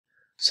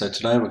So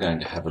today we're going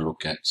to have a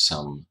look at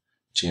some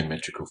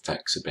geometrical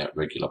facts about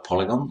regular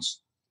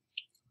polygons,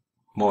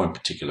 more in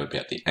particular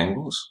about the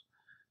angles.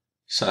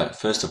 So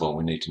first of all,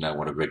 we need to know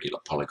what a regular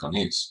polygon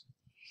is.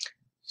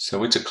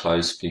 So it's a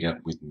closed figure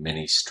with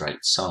many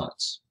straight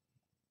sides.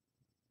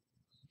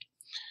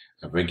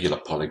 A regular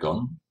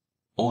polygon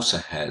also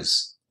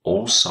has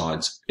all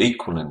sides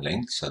equal in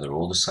length, so they're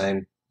all the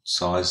same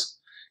size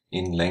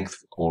in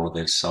length, all of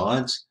their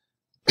sides,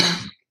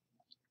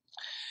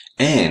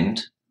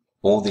 and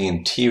all the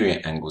interior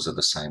angles are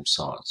the same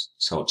size.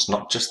 So it's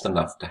not just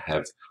enough to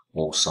have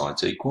all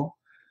sides equal.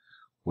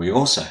 We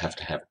also have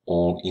to have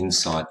all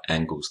inside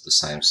angles the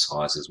same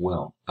size as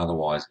well.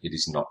 Otherwise, it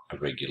is not a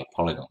regular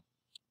polygon.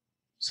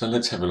 So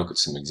let's have a look at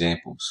some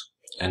examples.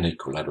 An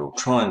equilateral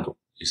triangle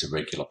is a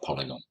regular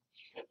polygon.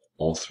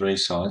 All three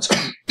sides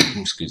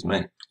excuse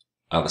me,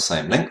 are the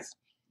same length,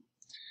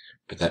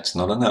 but that's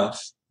not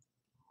enough.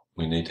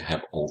 We need to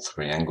have all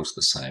three angles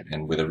the same.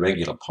 And with a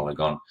regular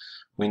polygon,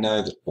 we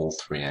know that all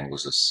three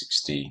angles are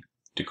 60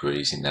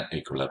 degrees in that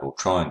equilateral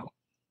triangle.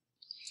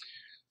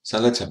 So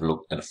let's have a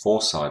look at a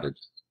four-sided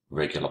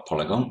regular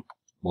polygon.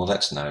 Well,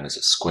 that's known as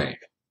a square.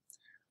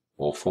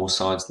 All four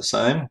sides the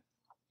same,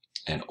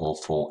 and all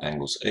four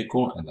angles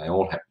equal, and they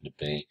all happen to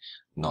be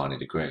 90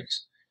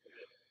 degrees.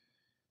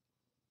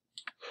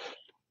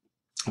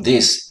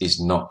 This is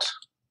not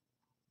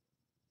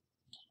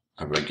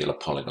a regular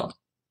polygon.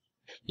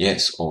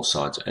 Yes, all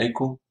sides are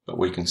equal, but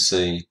we can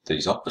see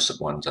these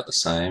opposite ones are the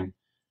same,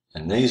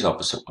 and these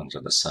opposite ones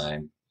are the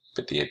same,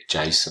 but the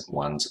adjacent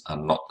ones are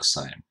not the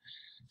same.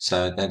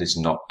 So that is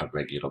not a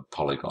regular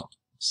polygon.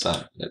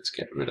 So let's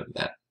get rid of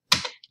that.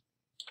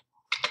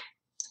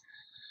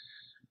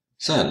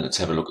 So let's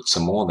have a look at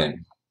some more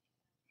then.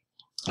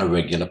 A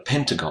regular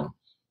pentagon.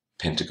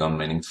 Pentagon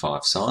meaning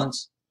 5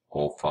 sides.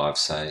 All 5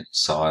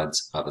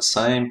 sides are the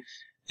same,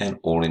 and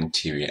all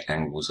interior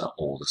angles are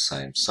all the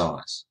same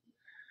size.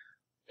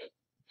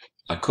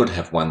 I could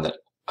have one that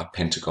a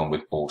pentagon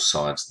with all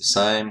sides the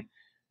same,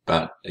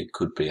 but it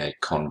could be a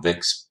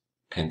convex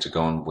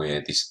pentagon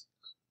where this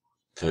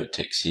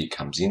vertex here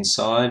comes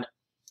inside.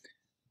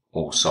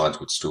 All sides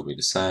would still be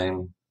the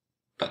same,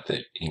 but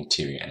the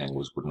interior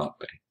angles would not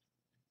be.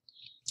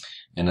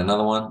 And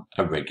another one,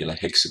 a regular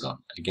hexagon.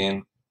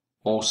 Again,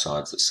 all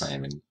sides the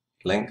same in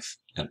length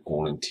and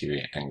all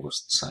interior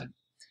angles the same.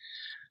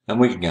 And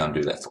we can go and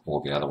do that for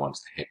all the other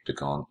ones, the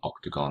heptagon,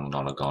 octagon,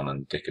 nonagon,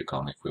 and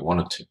decagon if we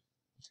wanted to.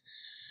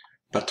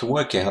 But to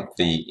work out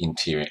the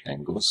interior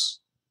angles,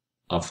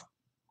 I've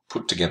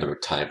put together a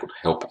table to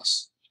help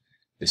us.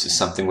 This is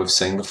something we've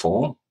seen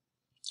before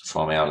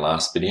from our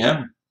last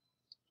video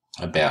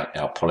about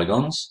our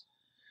polygons,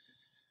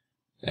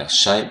 our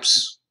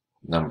shapes,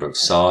 number of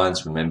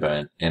sides. Remember,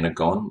 an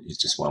entagon is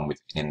just one with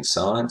n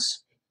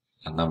sides,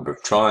 a number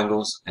of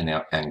triangles, and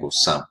our angle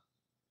sum.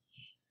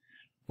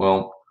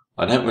 Well,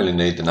 I don't really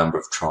need the number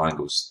of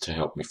triangles to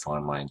help me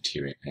find my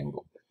interior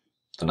angle.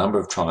 The number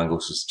of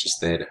triangles is just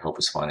there to help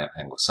us find our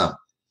angle sum.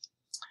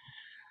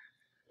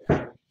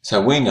 So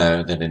we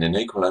know that in an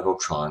equilateral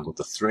triangle,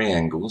 the three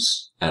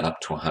angles add up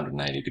to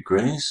 180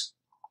 degrees,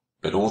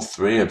 but all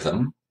three of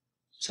them,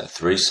 so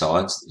 3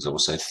 sides, there's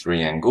also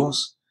 3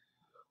 angles,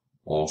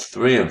 all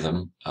 3 of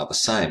them are the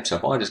same. So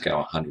if I just go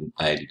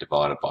 180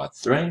 divided by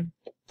 3,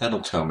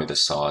 that'll tell me the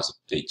size of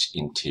each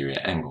interior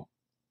angle.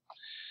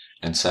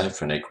 And so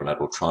for an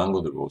equilateral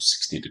triangle, they're all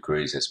 60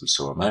 degrees as we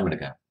saw a moment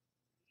ago.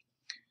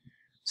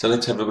 So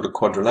let's have a look at a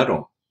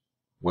quadrilateral.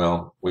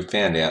 Well, we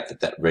found out that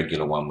that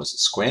regular one was a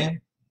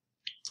square,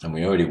 and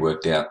we already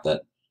worked out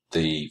that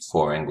the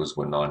 4 angles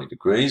were 90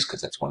 degrees because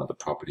that's one of the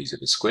properties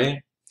of a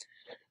square.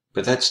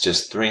 But that's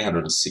just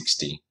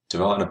 360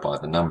 divided by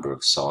the number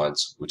of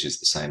sides, which is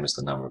the same as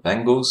the number of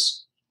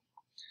angles,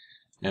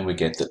 and we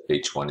get that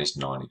each one is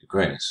 90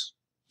 degrees.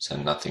 So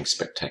nothing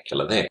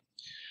spectacular there.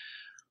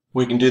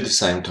 We can do the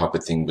same type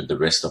of thing with the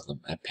rest of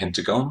them. A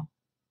pentagon,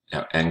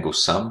 our angle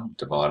sum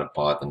divided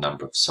by the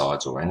number of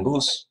sides or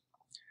angles,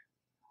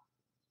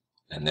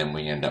 and then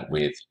we end up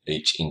with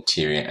each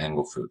interior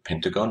angle for a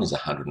pentagon is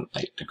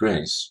 108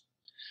 degrees.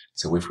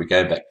 So if we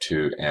go back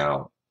to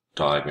our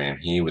diagram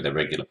here with a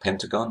regular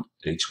pentagon,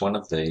 each one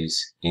of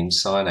these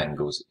inside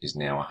angles is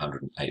now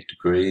 108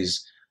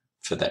 degrees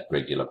for that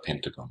regular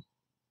pentagon.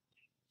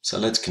 So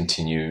let's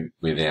continue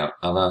with our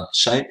other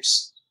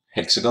shapes.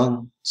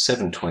 Hexagon,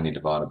 720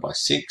 divided by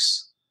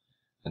 6,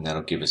 and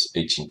that'll give us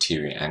each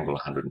interior angle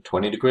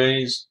 120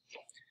 degrees.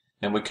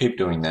 And we keep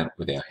doing that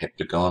with our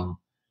heptagon,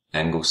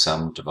 angle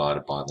sum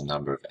divided by the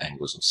number of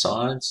angles or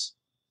sides.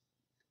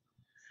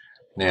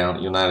 Now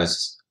you'll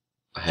notice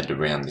I had to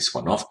round this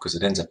one off because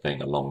it ends up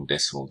being a long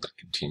decimal that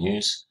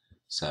continues.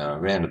 So I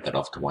rounded that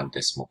off to 1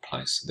 decimal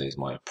place. So there's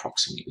my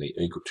approximately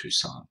equal to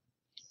sign.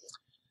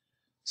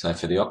 So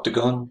for the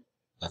octagon,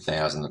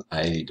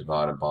 1080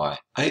 divided by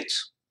 8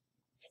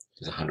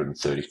 is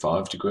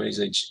 135 degrees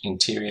each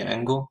interior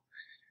angle.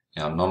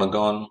 Our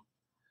nonagon,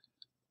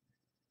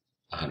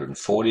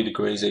 140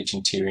 degrees each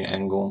interior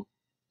angle.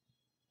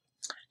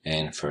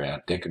 And for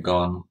our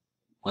decagon,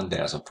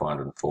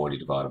 1440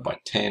 divided by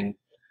 10,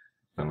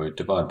 when we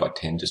divide by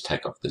 10, just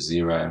take off the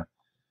 0,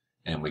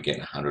 and we get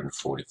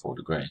 144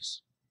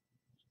 degrees.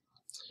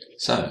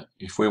 So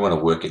if we want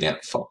to work it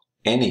out for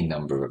any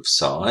number of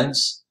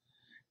sides,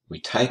 we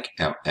take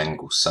our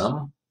angle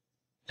sum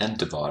and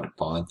divide it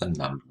by the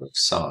number of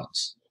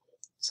sides.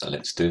 So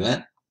let's do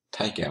that.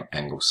 Take our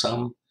angle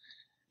sum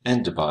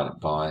and divide it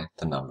by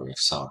the number of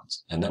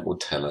sides, and that will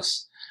tell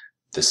us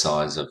the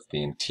size of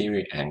the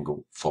interior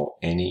angle for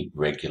any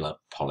regular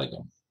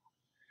polygon.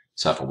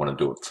 So if I want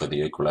to do it for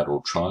the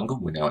equilateral triangle,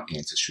 we know our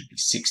answer should be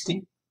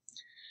 60.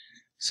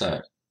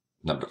 So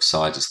number of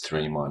sides is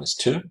 3 minus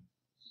 2.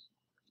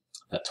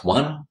 That's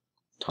 1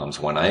 times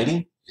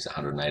 180 is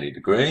 180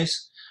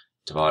 degrees,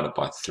 divided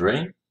by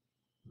 3,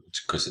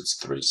 because it's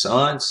 3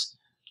 sides.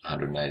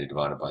 180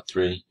 divided by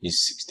 3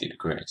 is 60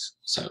 degrees,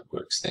 so it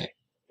works there.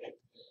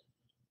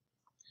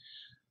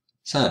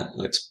 So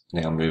let's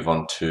now move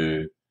on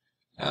to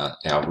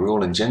our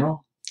rule in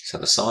general. So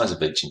the size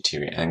of each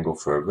interior angle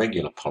for a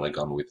regular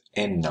polygon with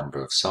n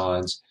number of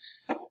sides,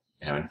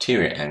 our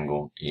interior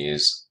angle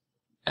is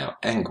our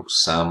angle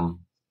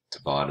sum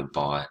divided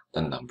by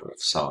the number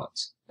of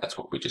sides. That's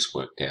what we just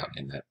worked out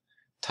in that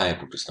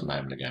table just a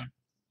moment ago.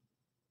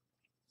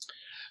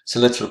 So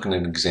let's look at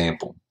an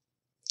example.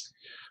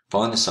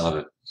 Find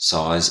the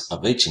size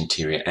of each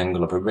interior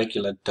angle of a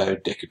regular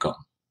dodecagon.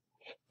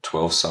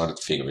 12-sided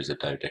figure is a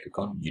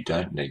dodecagon. You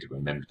don't need to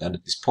remember that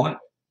at this point.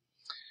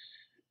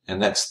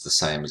 And that's the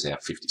same as our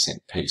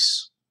 50-cent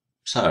piece.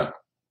 So,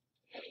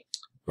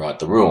 write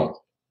the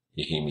rule.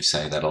 You hear me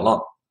say that a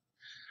lot.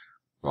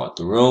 Write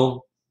the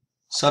rule,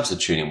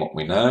 substituting what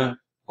we know,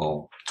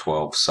 or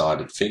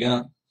 12-sided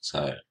figure.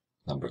 So,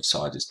 number of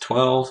sides is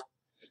 12.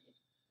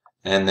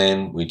 And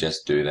then we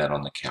just do that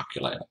on the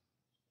calculator.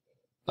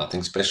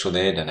 Nothing special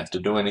there, don't have to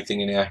do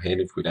anything in our head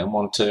if we don't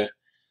want to.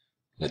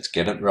 Let's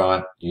get it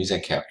right, use our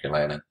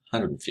calculator.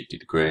 150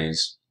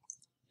 degrees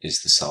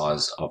is the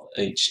size of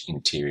each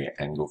interior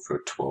angle for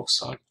a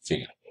 12-sided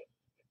figure.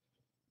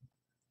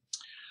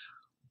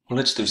 Well,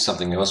 let's do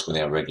something else with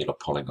our regular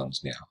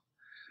polygons now.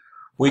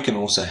 We can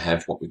also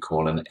have what we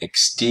call an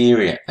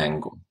exterior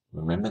angle.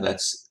 Remember,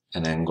 that's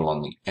an angle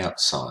on the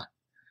outside,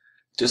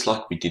 just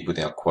like we did with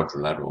our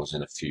quadrilaterals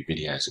in a few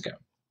videos ago.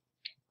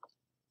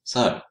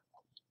 So,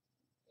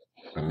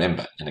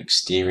 remember, an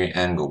exterior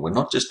angle, we're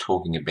not just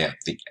talking about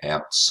the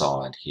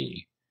outside here.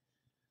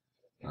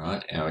 All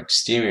right, our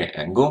exterior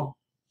angle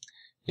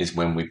is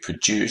when we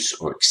produce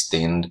or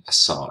extend a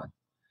side.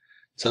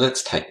 So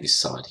let's take this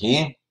side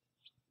here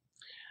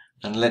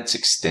and let's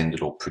extend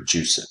it or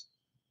produce it.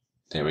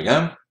 There we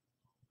go.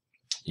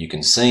 You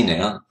can see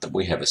now that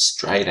we have a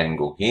straight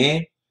angle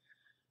here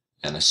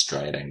and a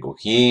straight angle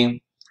here,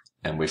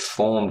 and we've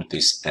formed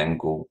this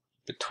angle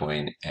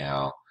between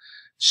our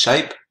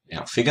shape,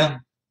 our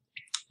figure,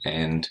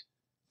 and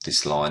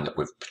this line that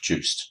we've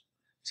produced.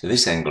 So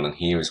this angle in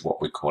here is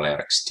what we call our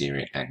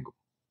exterior angle.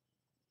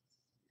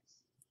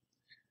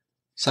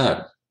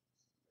 So,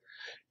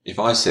 if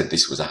I said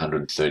this was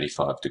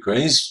 135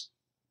 degrees,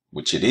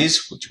 which it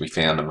is, which we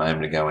found a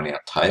moment ago in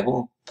our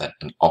table, that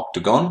an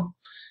octagon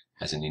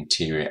has an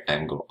interior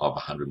angle of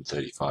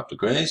 135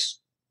 degrees.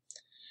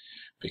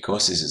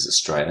 Because this is a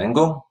straight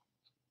angle,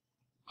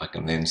 I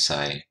can then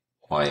say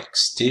my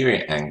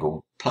exterior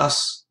angle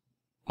plus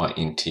my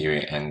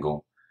interior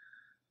angle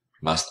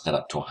must add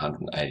up to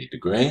 180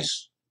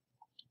 degrees.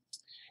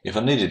 If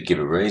I needed to give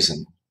a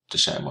reason to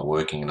show my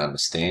working and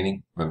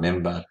understanding,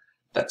 remember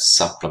that's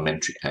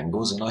supplementary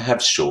angles, and I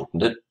have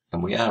shortened it,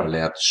 and we are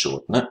allowed to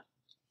shorten it.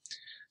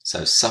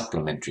 So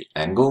supplementary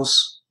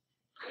angles,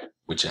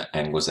 which are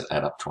angles that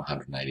add up to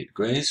 180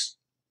 degrees.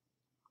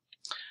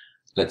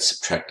 Let's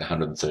subtract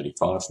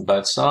 135 from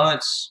both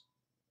sides.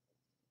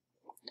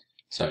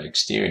 So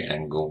exterior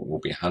angle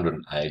will be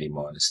 180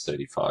 minus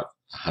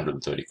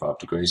 135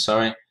 degrees,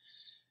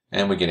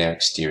 and we get our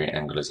exterior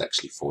angle is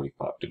actually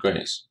 45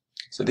 degrees.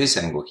 So this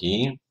angle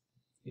here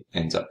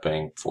ends up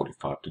being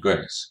 45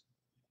 degrees.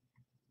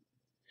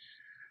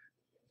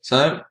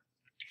 So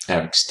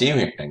our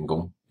exterior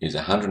angle is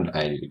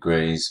 180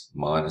 degrees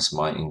minus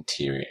my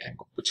interior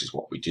angle, which is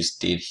what we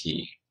just did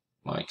here.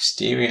 My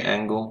exterior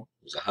angle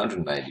is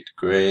 180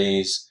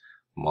 degrees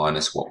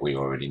minus what we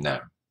already know.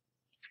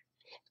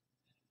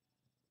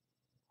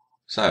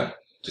 So,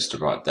 just to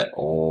write that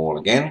all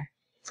again,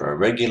 for a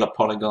regular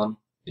polygon,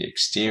 the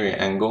exterior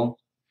angle,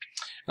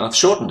 and I've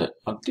shortened it.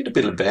 I did a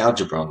bit of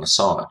algebra on the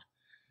side.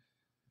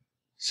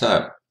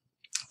 So,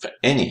 for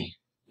any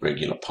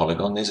regular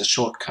polygon, there's a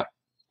shortcut.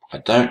 I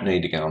don't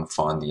need to go and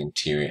find the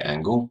interior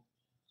angle.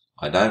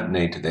 I don't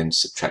need to then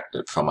subtract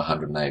it from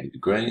 180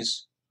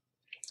 degrees.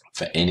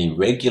 For any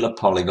regular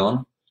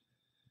polygon,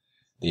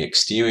 the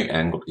exterior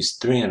angle is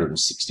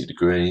 360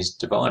 degrees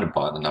divided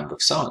by the number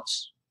of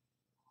sides.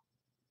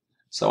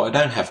 So I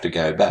don't have to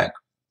go back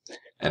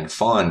and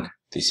find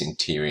this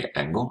interior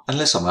angle,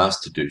 unless I'm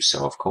asked to do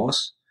so, of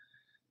course.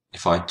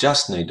 If I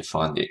just need to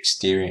find the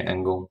exterior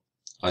angle,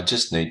 I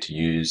just need to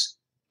use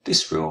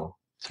this rule,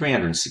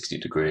 360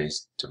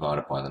 degrees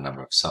divided by the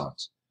number of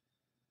sides.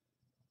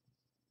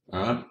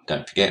 Alright,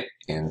 don't forget,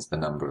 n's the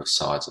number of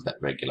sides of that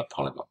regular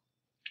polygon.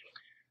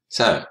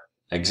 So,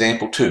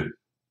 example 2.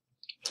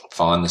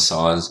 Find the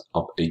size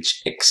of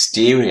each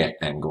exterior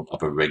angle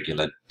of a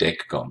regular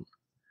decagon.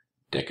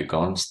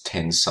 Decagon's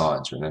 10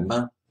 sides,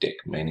 remember? Dec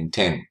meaning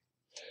 10.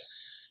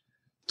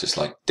 Just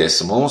like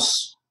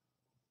decimals,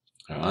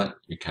 alright,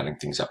 you're cutting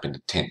things up into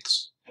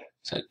tenths.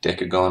 So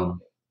decagon,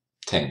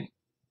 10.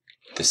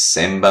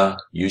 December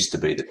used to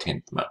be the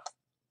 10th month.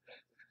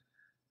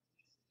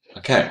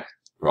 Okay,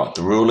 write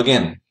the rule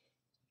again.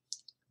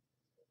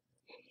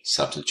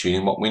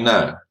 Substituting what we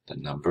know. The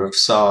number of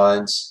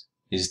sides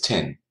is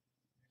 10.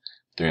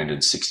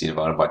 360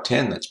 divided by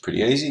 10, that's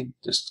pretty easy.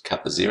 Just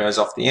cut the zeros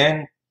off the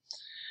end,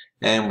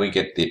 and we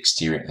get the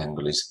exterior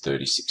angle is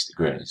 36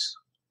 degrees.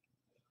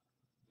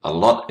 A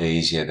lot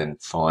easier than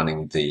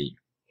finding the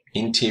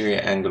interior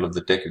angle of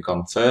the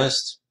decagon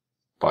first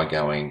by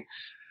going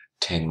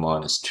 10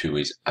 minus 2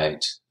 is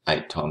 8.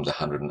 8 times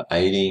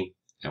 180,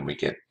 and we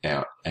get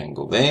our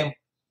angle there,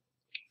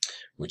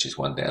 which is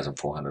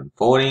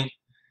 1,440.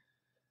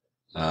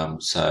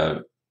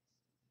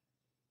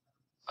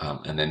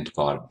 And then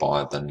divided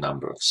by the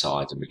number of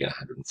sides, and we get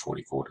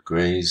 144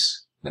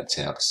 degrees. That's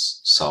our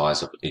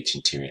size of each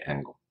interior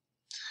angle.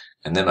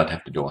 And then I'd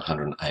have to do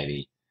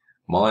 180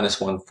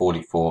 minus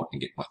 144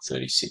 and get my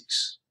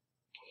 36.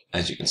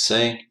 As you can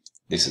see,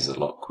 this is a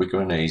lot quicker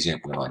and easier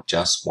when I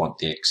just want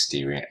the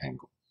exterior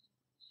angle.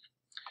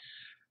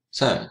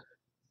 So,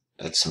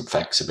 that's some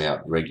facts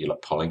about regular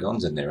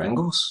polygons and their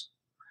angles,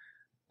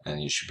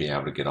 and you should be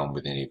able to get on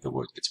with any of the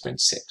work that's been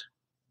set.